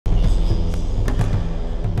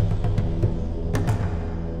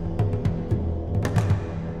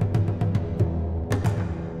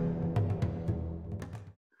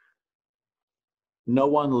no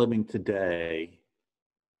one living today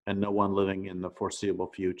and no one living in the foreseeable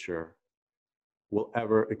future will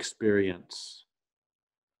ever experience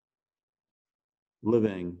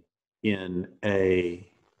living in a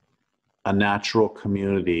natural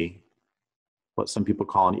community, what some people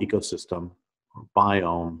call an ecosystem or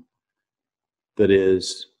biome, that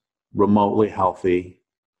is remotely healthy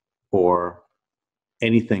or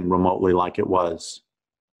anything remotely like it was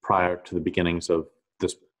prior to the beginnings of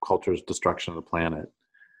this culture's destruction of the planet.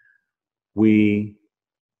 We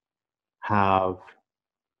have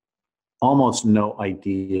almost no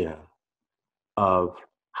idea of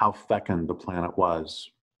how fecund the planet was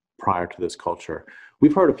prior to this culture.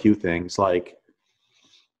 We've heard a few things like,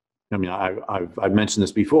 I mean, I've mentioned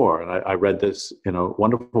this before, and I read this in a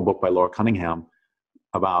wonderful book by Laura Cunningham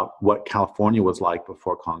about what California was like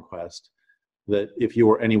before conquest, that if you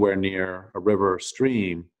were anywhere near a river or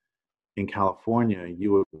stream in California,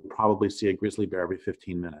 you would probably see a grizzly bear every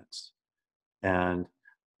 15 minutes. And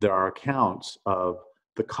there are accounts of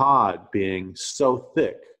the cod being so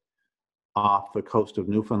thick off the coast of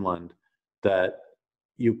Newfoundland that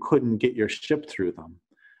you couldn't get your ship through them.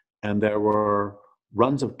 And there were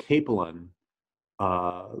runs of capelin.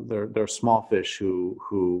 They're small fish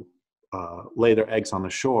who lay their eggs on the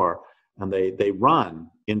shore, and they run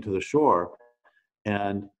into the shore,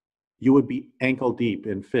 and you would be ankle deep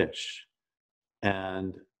in fish.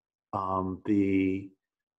 And the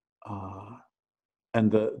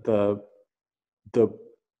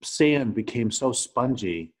sand became so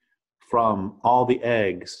spongy from all the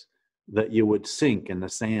eggs that you would sink in the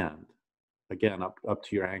sand, again, up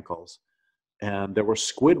to your ankles. And there were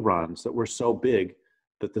squid runs that were so big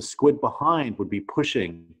that the squid behind would be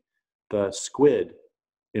pushing the squid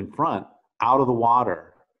in front out of the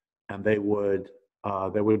water. And they would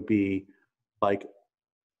be like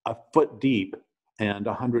a foot deep and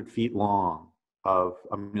 100 feet long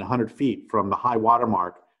 100 feet from the high water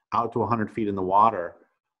mark out to 100 feet in the water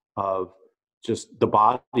of just the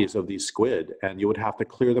bodies of these squid, and you would have to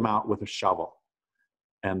clear them out with a shovel.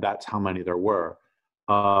 And that's how many there were.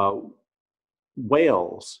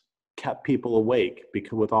 Whales kept people awake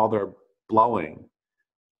because with all their blowing.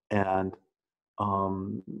 And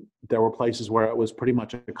there were places where it was pretty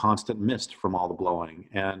much a constant mist from all the blowing.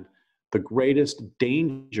 And the greatest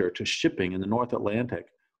danger to shipping in the North Atlantic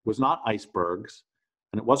was not icebergs,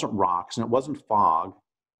 and it wasn't rocks, and it wasn't fog.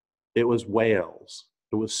 It was whales.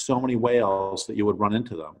 There was so many whales that you would run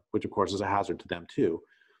into them, which of course is a hazard to them too.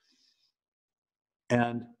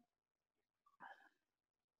 And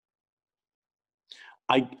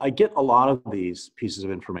I get a lot of these pieces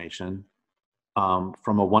of information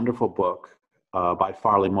from a wonderful book by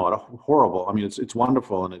Farley Mowat. Horrible. I mean, it's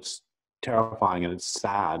wonderful and it's terrifying and it's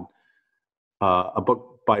sad. A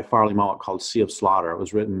book by Farley Mowat called Sea of Slaughter. It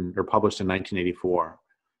was written or published in 1984.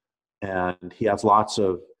 And he has lots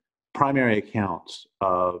of primary accounts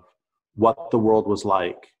of what the world was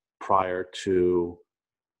like prior to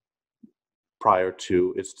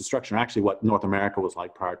its destruction, or actually what North America was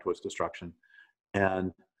like prior to its destruction.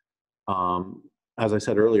 And as I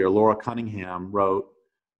said earlier, Laura Cunningham wrote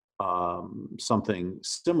something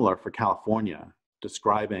similar for California,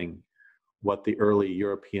 describing what the early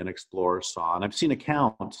European explorers saw. And I've seen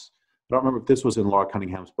accounts, I don't remember if this was in Laura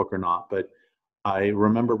Cunningham's book or not, but I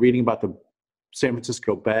remember reading about the San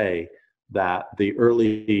Francisco Bay, that the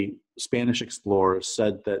early Spanish explorers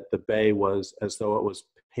said that the bay was as though it was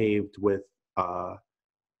paved with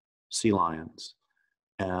sea lions.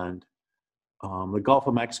 And the Gulf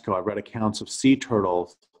of Mexico, I've read accounts of sea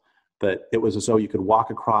turtles that it was as though you could walk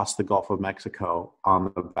across the Gulf of Mexico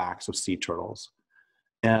on the backs of sea turtles.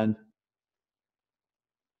 And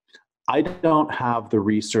I don't have the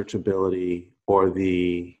research ability or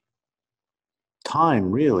the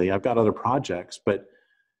time, really. I've got other projects, but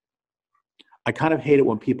I kind of hate it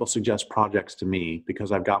when people suggest projects to me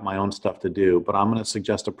because I've got my own stuff to do. But I'm going to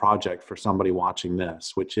suggest a project for somebody watching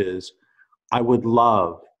this, which is I would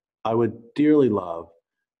dearly love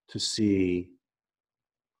to see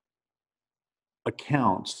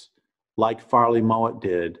accounts like Farley Mowat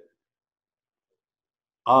did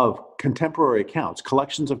of contemporary accounts,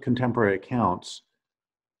 collections of contemporary accounts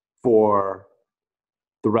for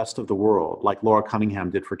the rest of the world, like Laura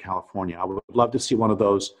Cunningham did for California. I would love to see one of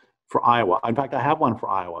those for Iowa. In fact, I have one for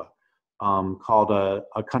Iowa called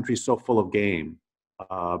A Country So Full of Game.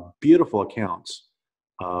 Beautiful accounts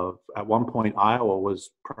of, at one point, Iowa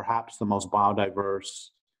was perhaps the most biodiverse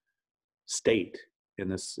state in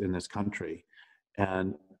this country.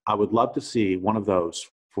 And I would love to see one of those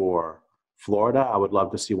for Florida. I would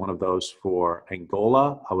love to see one of those for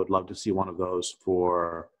Angola. I would love to see one of those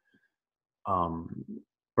for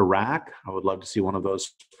Iraq. I would love to see one of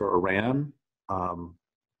those for Iran.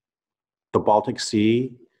 The Baltic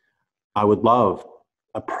Sea. I would love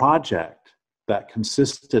a project that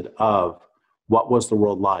consisted of what was the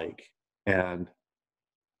world like. And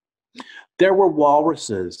there were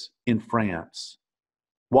walruses in France.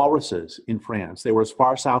 Walruses in France. They were as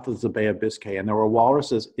far south as the Bay of Biscay, and there were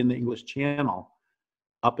walruses in the English Channel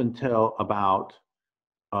up until about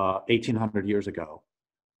 1800 years ago.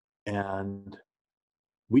 And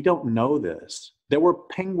we don't know this. There were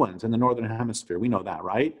penguins in the Northern Hemisphere. We know that,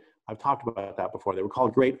 right? I've talked about that before. They were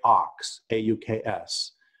called great auks,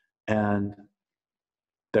 A-U-K-S. And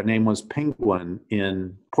their name was penguin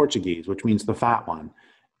in Portuguese, which means the fat one.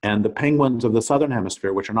 And the penguins of the Southern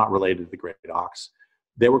Hemisphere, which are not related to the great auks,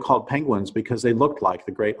 they were called penguins because they looked like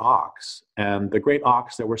the great auks. And the great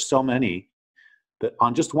auks, there were so many that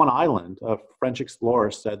on just one island, a French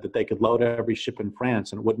explorer said that they could load every ship in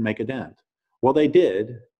France and it wouldn't make a dent. Well, they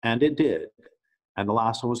did, and it did. And the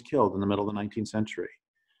last one was killed in the middle of the 19th century.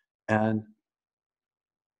 And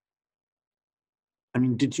I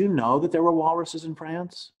mean, did you know that there were walruses in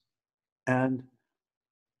France? And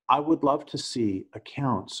I would love to see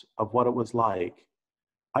accounts of what it was like.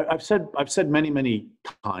 I've said many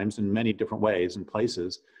times in many different ways and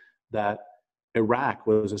places that Iraq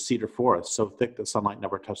was a cedar forest so thick that sunlight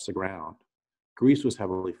never touched the ground. Greece was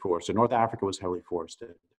heavily forested. North Africa was heavily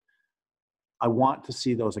forested. I want to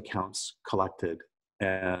see those accounts collected,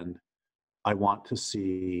 and I want us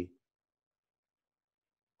to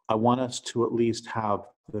at least have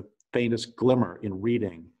the faintest glimmer in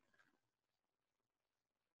reading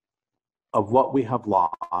of what we have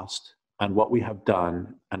lost and what we have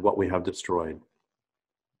done and what we have destroyed.